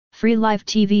Free live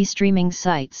TV streaming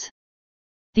sites.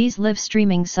 These live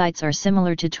streaming sites are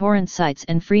similar to torrent sites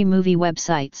and free movie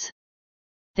websites.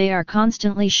 They are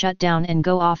constantly shut down and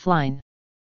go offline.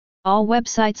 All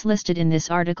websites listed in this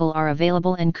article are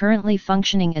available and currently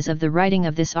functioning as of the writing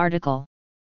of this article.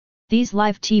 These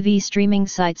live TV streaming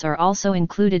sites are also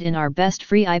included in our Best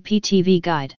Free IPTV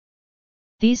Guide.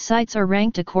 These sites are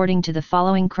ranked according to the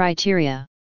following criteria.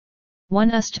 1.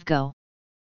 USTVGO.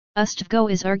 USTVGO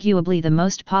is arguably the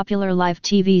most popular live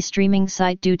TV streaming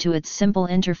site due to its simple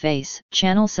interface,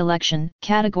 channel selection,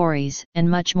 categories, and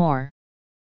much more.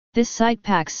 This site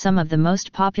packs some of the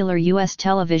most popular US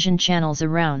television channels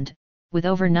around, with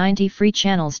over 90 free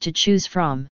channels to choose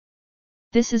from.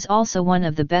 This is also one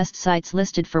of the best sites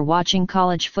listed for watching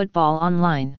college football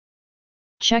online.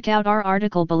 Check out our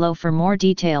article below for more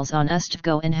details on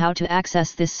USTVGO and how to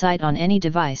access this site on any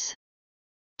device.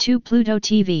 2. Pluto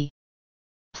TV.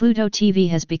 Pluto TV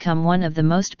has become one of the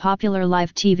most popular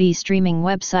live TV streaming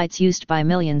websites used by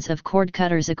millions of cord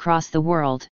cutters across the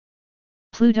world.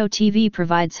 Pluto TV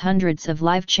provides hundreds of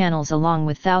live channels along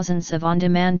with thousands of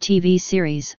on-demand TV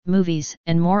series, movies,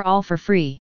 and more, all for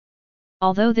free.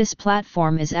 Although this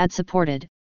platform is ad-supported,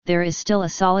 there is still a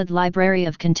solid library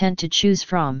of content to choose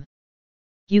from.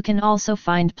 You can also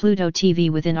find Pluto TV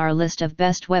within our list of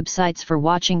best websites for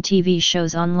watching TV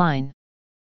shows online.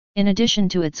 In addition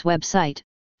to its website,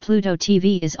 Pluto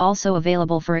TV is also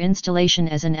available for installation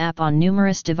as an app on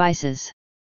numerous devices.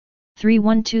 3.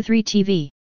 123 TV.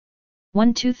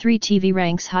 123 TV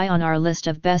ranks high on our list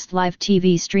of best live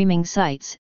TV streaming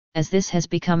sites, as this has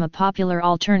become a popular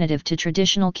alternative to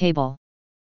traditional cable.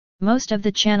 Most of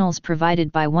the channels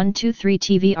provided by 123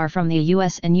 TV are from the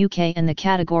US and UK, and the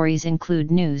categories include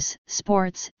news,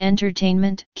 sports,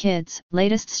 entertainment, kids,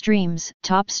 latest streams,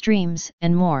 top streams,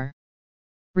 and more.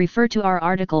 Refer to our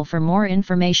article for more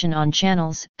information on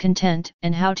channels, content,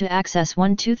 and how to access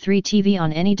 123 TV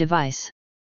on any device.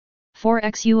 4.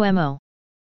 XUMO.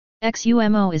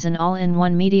 XUMO is an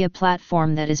all-in-one media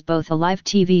platform that is both a live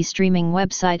TV streaming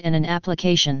website and an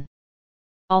application.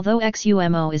 Although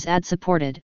XUMO is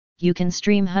ad-supported, you can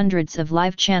stream hundreds of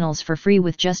live channels for free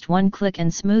with just one click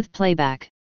and smooth playback.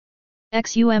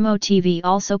 XUMO TV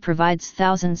also provides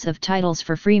thousands of titles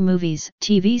for free: movies,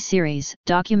 TV series,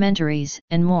 documentaries,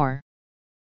 and more.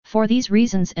 For these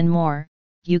reasons and more,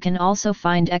 you can also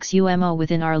find XUMO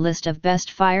within our list of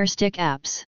best Fire Stick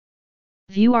apps.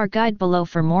 View our guide below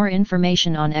for more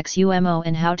information on XUMO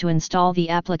and how to install the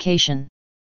application.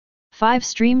 5.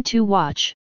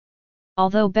 Stream2Watch.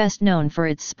 Although best known for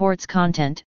its sports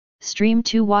content,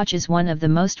 Stream2Watch is one of the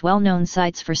most well-known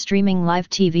sites for streaming live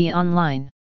TV online.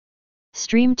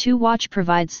 Stream2Watch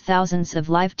provides thousands of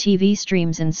live TV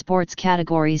streams in sports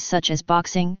categories such as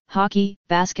boxing, hockey,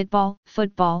 basketball,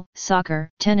 football, soccer,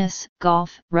 tennis,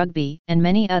 golf, rugby, and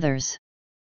many others.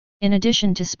 In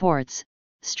addition to sports,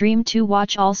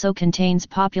 Stream2Watch also contains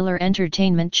popular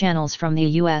entertainment channels from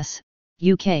the US,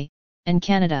 UK, and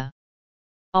Canada.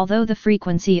 Although the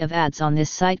frequency of ads on this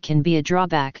site can be a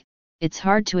drawback, it's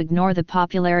hard to ignore the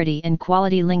popularity and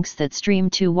quality links that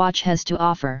Stream2Watch has to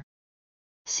offer.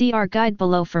 See our guide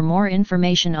below for more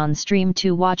information on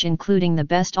Stream2Watch, including the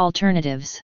best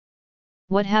alternatives.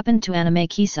 What happened to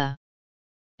animekisa?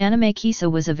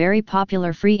 Animekisa was a very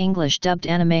popular free English dubbed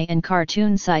anime and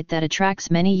cartoon site that attracts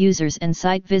many users and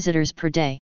site visitors per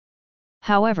day.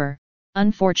 However,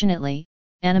 unfortunately,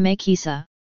 animekisa,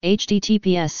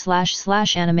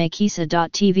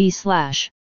 https://animekisa.tv/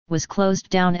 was closed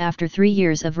down after 3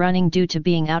 years of running due to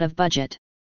being out of budget.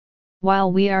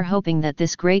 While we are hoping that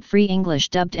this great free English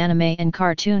dubbed anime and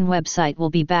cartoon website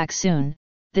will be back soon,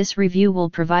 this review will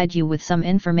provide you with some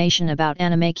information about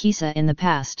animekisa in the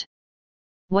past.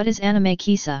 What is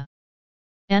animekisa?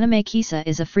 Animekisa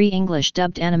is a free English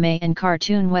dubbed anime and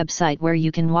cartoon website where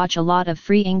you can watch a lot of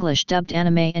free English dubbed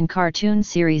anime and cartoon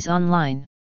series online.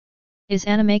 Is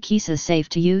animekisa safe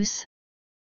to use?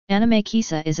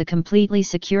 Animekisa is a completely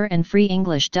secure and free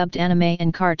English dubbed anime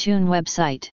and cartoon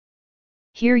website.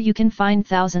 Here you can find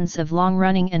thousands of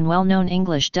long-running and well-known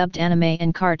English dubbed anime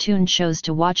and cartoon shows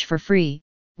to watch for free,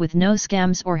 with no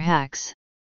scams or hacks.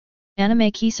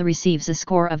 Animekisa receives a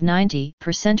score of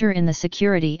 90% in the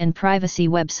security and privacy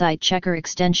website checker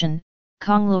extension,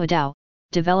 Kongluadao,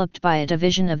 developed by a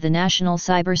division of the National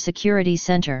Cyber Security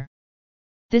Center.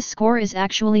 This score is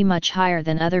actually much higher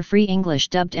than other free English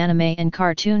dubbed anime and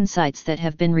cartoon sites that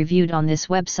have been reviewed on this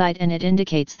website, and it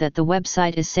indicates that the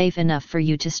website is safe enough for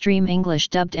you to stream English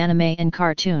dubbed anime and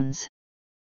cartoons.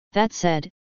 That said,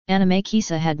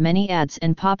 animekisa had many ads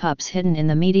and pop-ups hidden in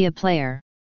the media player.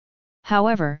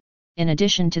 However, in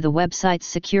addition to the website's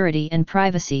security and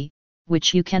privacy,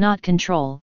 which you cannot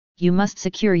control, you must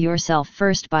secure yourself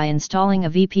first by installing a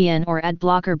VPN or ad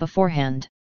blocker beforehand.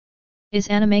 Is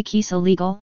animekisa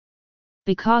legal?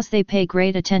 Because they pay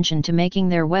great attention to making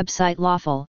their website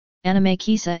lawful,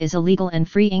 animekisa is a legal and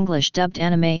free English dubbed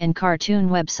anime and cartoon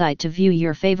website to view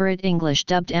your favorite English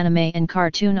dubbed anime and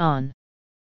cartoon on.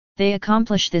 They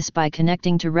accomplish this by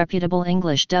connecting to reputable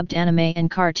English dubbed anime and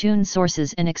cartoon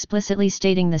sources and explicitly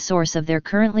stating the source of their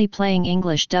currently playing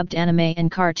English dubbed anime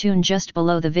and cartoon just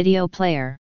below the video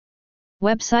player.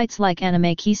 Websites like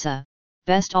animekisa,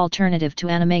 best alternative to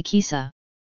animekisa.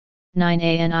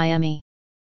 9anime.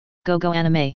 GoGo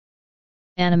Anime.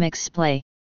 Animexplay.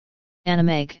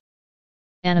 Animeg.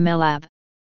 Animelab.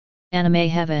 Anime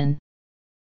Heaven.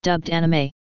 Dubbed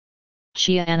Anime.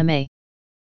 Chia Anime.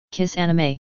 Kiss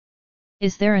Anime.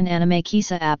 Is there an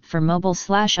animekisa app for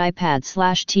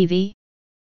mobile/iPad/TV?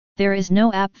 There is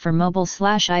no app for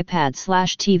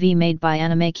mobile/iPad/TV made by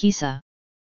animekisa.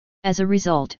 As a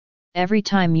result, every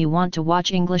time you want to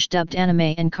watch English dubbed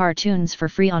anime and cartoons for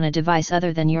free on a device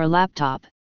other than your laptop,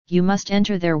 you must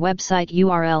enter their website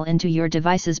URL into your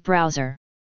device's browser.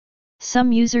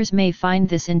 Some users may find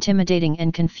this intimidating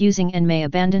and confusing and may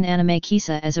abandon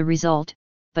animekisa as a result,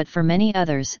 but for many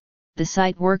others, the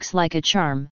site works like a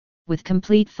charm, with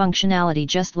complete functionality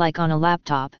just like on a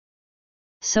laptop.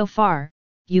 So far,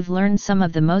 you've learned some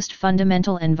of the most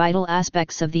fundamental and vital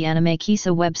aspects of the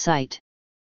animekisa website.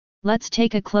 Let's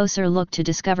take a closer look to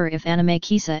discover if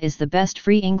animekisa is the best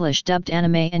free English dubbed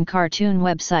anime and cartoon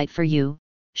website for you,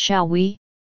 shall we?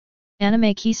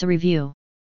 Animekisa Review.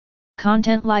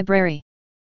 Content Library.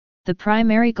 The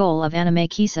primary goal of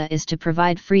animekisa is to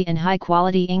provide free and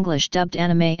high-quality English dubbed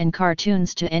anime and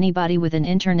cartoons to anybody with an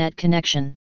internet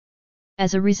connection.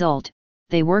 As a result,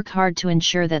 they work hard to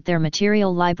ensure that their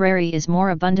material library is more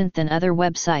abundant than other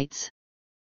websites.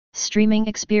 Streaming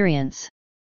experience.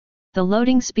 The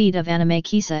loading speed of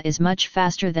animekisa is much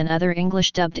faster than other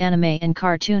English dubbed anime and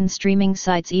cartoon streaming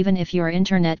sites even if your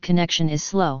internet connection is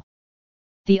slow.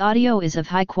 The audio is of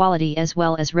high quality as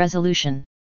well as resolution.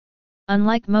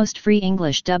 Unlike most free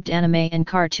English dubbed anime and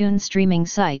cartoon streaming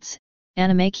sites,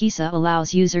 animekisa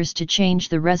allows users to change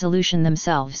the resolution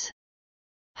themselves.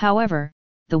 However,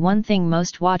 the one thing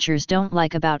most watchers don't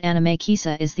like about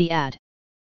animekisa is the ad.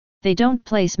 They don't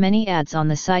place many ads on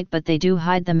the site but they do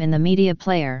hide them in the media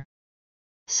player.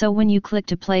 So when you click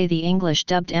to play the English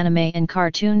dubbed anime and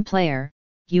cartoon player,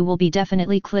 you will be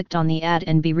definitely clicked on the ad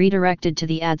and be redirected to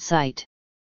the ad site.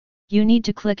 You need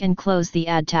to click and close the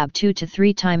ad tab 2 to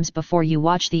 3 times before you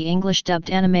watch the English dubbed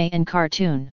anime and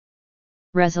cartoon.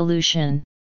 Resolution.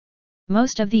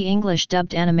 Most of the English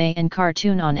dubbed anime and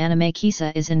cartoon on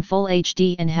animekisa is in Full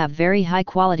HD and have very high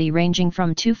quality ranging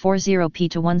from 240p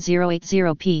to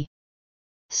 1080p.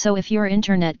 So if your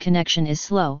internet connection is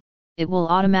slow, it will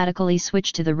automatically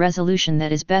switch to the resolution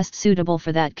that is best suitable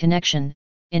for that connection,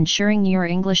 ensuring your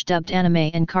English dubbed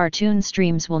anime and cartoon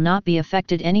streams will not be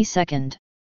affected any second.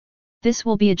 This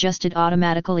will be adjusted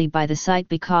automatically by the site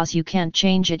because you can't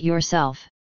change it yourself.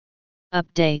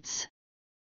 Updates.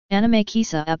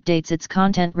 Animekisa updates its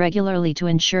content regularly to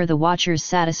ensure the watcher's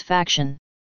satisfaction.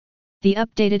 The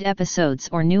updated episodes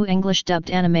or new English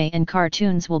dubbed anime and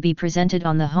cartoons will be presented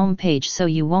on the home page so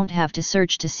you won't have to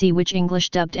search to see which English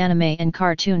dubbed anime and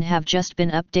cartoon have just been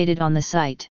updated on the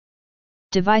site.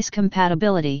 Device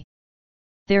compatibility.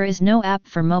 There is no app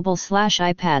for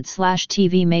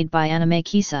mobile/iPad/TV made by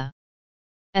animekisa.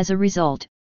 As a result,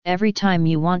 every time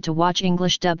you want to watch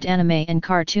English dubbed anime and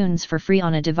cartoons for free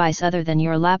on a device other than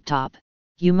your laptop,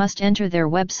 you must enter their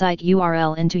website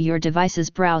URL into your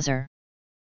device's browser.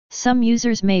 Some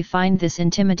users may find this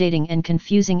intimidating and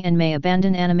confusing and may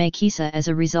abandon animekisa as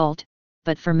a result,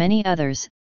 but for many others,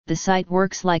 the site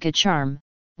works like a charm,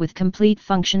 with complete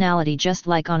functionality just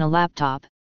like on a laptop.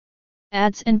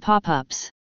 Ads and pop-ups.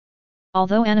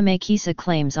 Although animekisa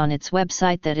claims on its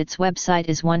website that its website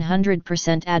is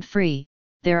 100% ad-free,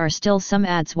 there are still some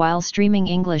ads while streaming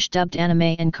English dubbed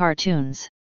anime and cartoons.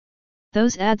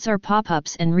 Those ads are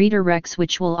pop-ups and redirects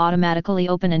which will automatically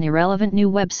open an irrelevant new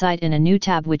website in a new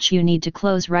tab which you need to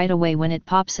close right away when it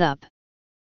pops up.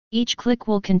 Each click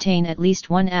will contain at least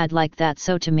one ad like that,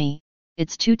 so to me,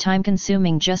 it's too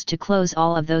time-consuming just to close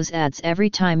all of those ads every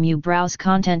time you browse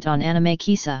content on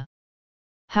animekisa.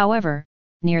 However,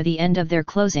 near the end of their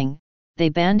closing, they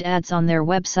banned ads on their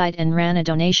website and ran a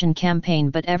donation campaign,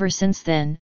 but ever since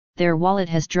then, their wallet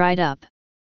has dried up.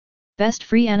 Best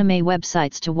free anime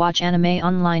websites to watch anime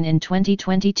online in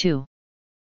 2022.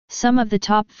 Some of the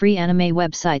top free anime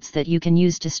websites that you can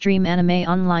use to stream anime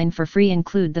online for free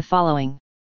include the following.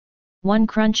 1.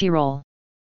 Crunchyroll.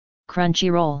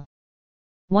 Crunchyroll.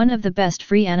 One of the best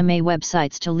free anime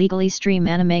websites to legally stream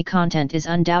anime content is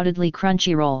undoubtedly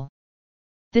Crunchyroll.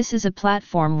 This is a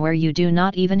platform where you do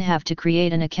not even have to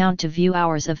create an account to view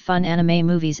hours of fun anime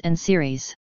movies and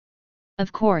series.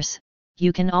 Of course,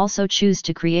 you can also choose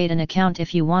to create an account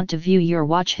if you want to view your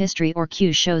watch history or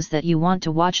queue shows that you want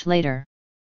to watch later.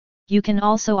 You can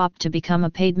also opt to become a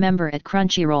paid member at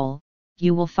Crunchyroll.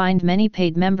 You will find many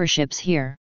paid memberships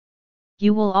here.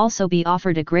 You will also be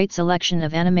offered a great selection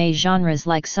of anime genres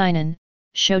like seinen,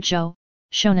 shoujo,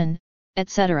 shonen,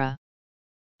 etc.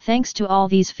 Thanks to all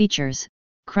these features,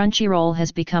 Crunchyroll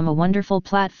has become a wonderful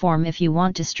platform if you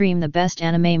want to stream the best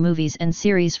anime movies and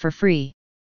series for free.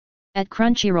 At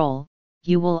Crunchyroll,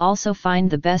 you will also find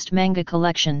the best manga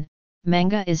collection.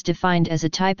 Manga is defined as a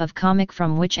type of comic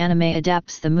from which anime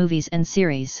adapts the movies and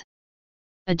series.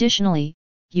 Additionally,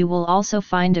 you will also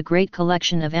find a great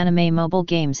collection of anime mobile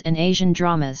games and Asian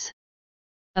dramas.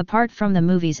 Apart from the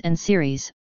movies and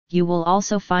series, you will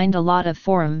also find a lot of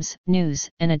forums, news,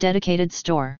 and a dedicated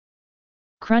store.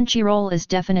 Crunchyroll is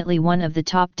definitely one of the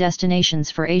top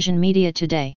destinations for Asian media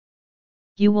today.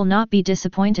 You will not be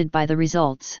disappointed by the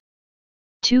results.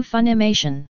 2.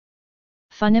 Funimation.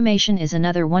 Funimation is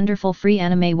another wonderful free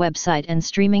anime website and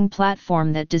streaming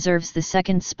platform that deserves the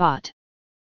second spot.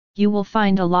 You will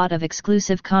find a lot of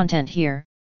exclusive content here,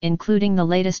 including the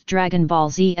latest Dragon Ball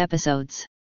Z episodes.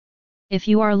 If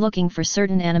you are looking for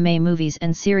certain anime movies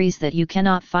and series that you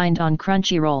cannot find on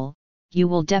Crunchyroll, you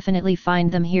will definitely find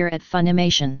them here at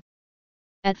Funimation.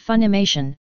 At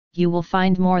Funimation, you will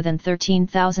find more than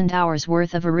 13,000 hours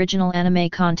worth of original anime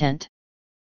content.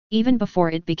 Even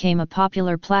before it became a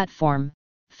popular platform,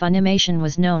 Funimation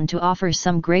was known to offer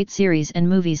some great series and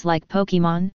movies like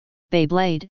Pokémon,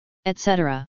 Beyblade,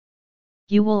 etc.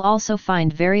 You will also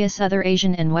find various other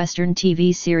Asian and Western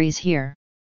TV series here.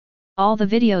 All the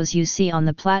videos you see on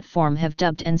the platform have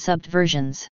dubbed and subbed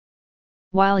versions.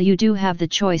 While you do have the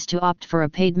choice to opt for a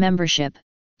paid membership,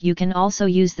 you can also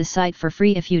use the site for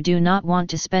free if you do not want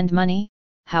to spend money.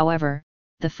 However,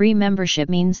 the free membership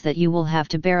means that you will have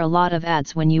to bear a lot of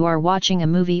ads when you are watching a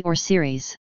movie or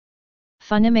series.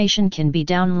 Funimation can be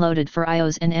downloaded for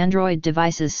iOS and Android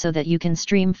devices so that you can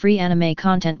stream free anime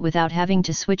content without having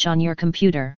to switch on your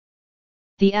computer.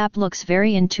 The app looks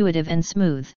very intuitive and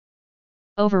smooth.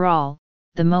 Overall,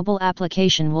 the mobile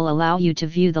application will allow you to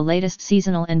view the latest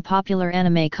seasonal and popular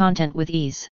anime content with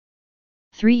ease.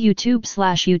 3.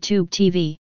 YouTube/YouTube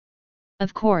TV.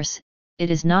 Of course, it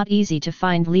is not easy to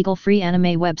find legal free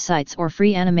anime websites or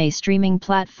free anime streaming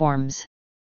platforms.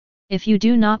 If you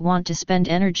do not want to spend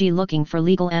energy looking for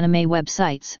legal anime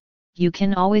websites, you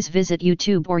can always visit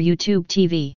YouTube or YouTube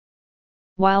TV.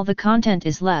 While the content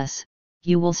is less,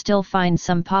 you will still find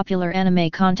some popular anime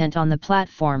content on the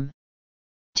platform.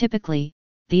 Typically,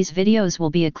 these videos will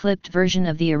be a clipped version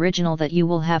of the original that you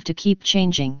will have to keep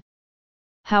changing.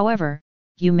 However,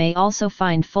 you may also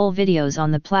find full videos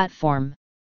on the platform.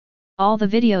 All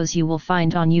the videos you will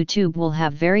find on YouTube will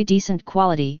have very decent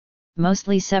quality,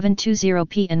 mostly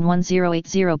 720p and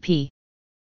 1080p.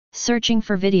 Searching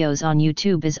for videos on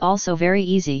YouTube is also very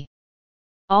easy.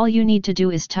 All you need to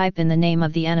do is type in the name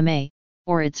of the anime,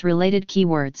 or its related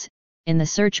keywords, in the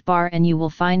search bar and you will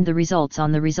find the results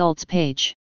on the results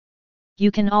page.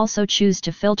 You can also choose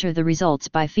to filter the results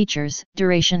by features,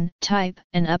 duration, type,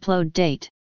 and upload date.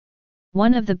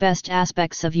 One of the best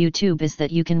aspects of YouTube is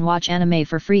that you can watch anime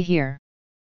for free here.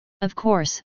 Of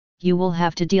course, you will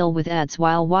have to deal with ads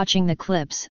while watching the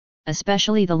clips,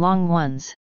 especially the long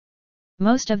ones.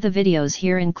 Most of the videos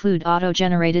here include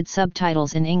auto-generated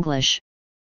subtitles in English.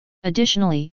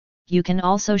 Additionally, you can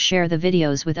also share the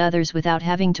videos with others without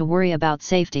having to worry about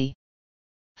safety.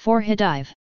 4.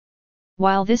 Hidive.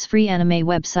 While this free anime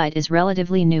website is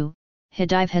relatively new,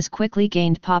 Hidive has quickly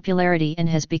gained popularity and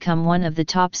has become one of the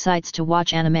top sites to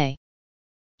watch anime.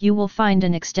 You will find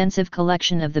an extensive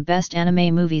collection of the best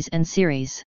anime movies and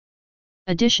series.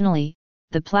 Additionally,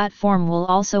 the platform will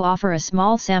also offer a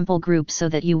small sample group so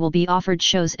that you will be offered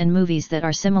shows and movies that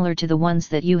are similar to the ones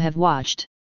that you have watched.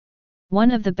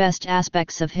 One of the best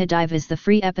aspects of Hidive is the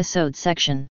free episode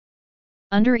section.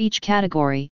 Under each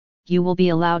category, you will be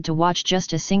allowed to watch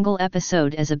just a single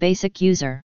episode as a basic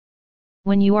user.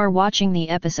 When you are watching the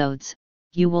episodes,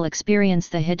 you will experience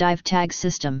the Hidive tag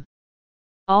system.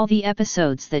 All the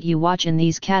episodes that you watch in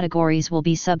these categories will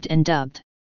be subbed and dubbed.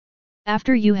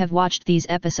 After you have watched these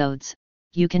episodes,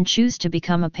 you can choose to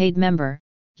become a paid member.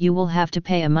 You will have to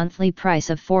pay a monthly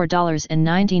price of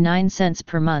 $4.99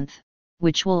 per month,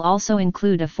 which will also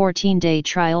include a 14-day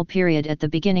trial period at the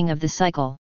beginning of the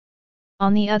cycle.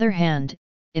 On the other hand,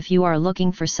 if you are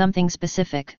looking for something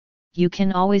specific, you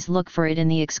can always look for it in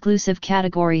the exclusive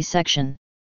category section.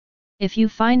 If you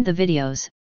find the videos,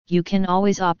 you can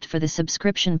always opt for the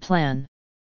subscription plan.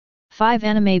 5.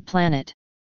 Anime Planet.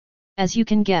 As you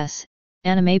can guess,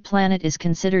 Anime Planet is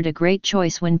considered a great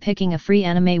choice when picking a free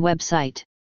anime website.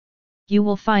 You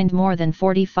will find more than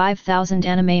 45,000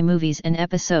 anime movies and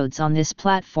episodes on this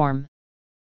platform.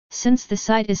 Since the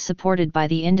site is supported by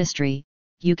the industry,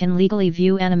 you can legally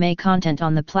view anime content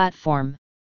on the platform.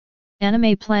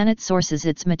 Anime Planet sources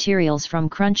its materials from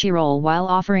Crunchyroll while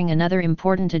offering another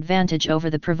important advantage over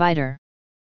the provider.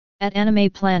 At Anime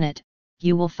Planet,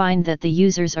 you will find that the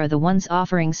users are the ones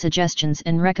offering suggestions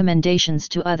and recommendations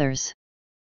to others.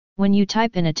 When you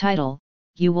type in a title,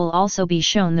 you will also be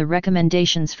shown the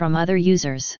recommendations from other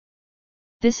users.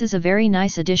 This is a very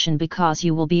nice addition because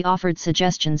you will be offered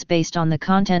suggestions based on the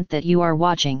content that you are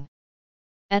watching.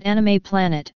 At Anime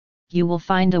Planet, you will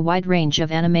find a wide range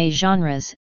of anime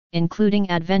genres, including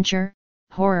adventure,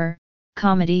 horror,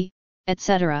 comedy,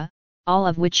 etc., all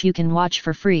of which you can watch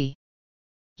for free.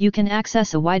 You can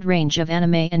access a wide range of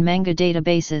anime and manga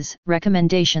databases,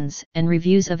 recommendations, and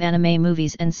reviews of anime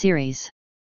movies and series.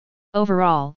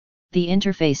 Overall, the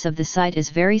interface of the site is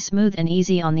very smooth and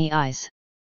easy on the eyes.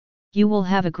 You will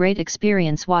have a great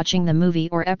experience watching the movie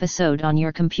or episode on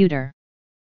your computer.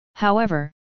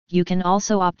 However, you can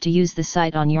also opt to use the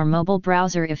site on your mobile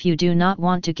browser if you do not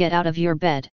want to get out of your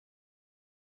bed.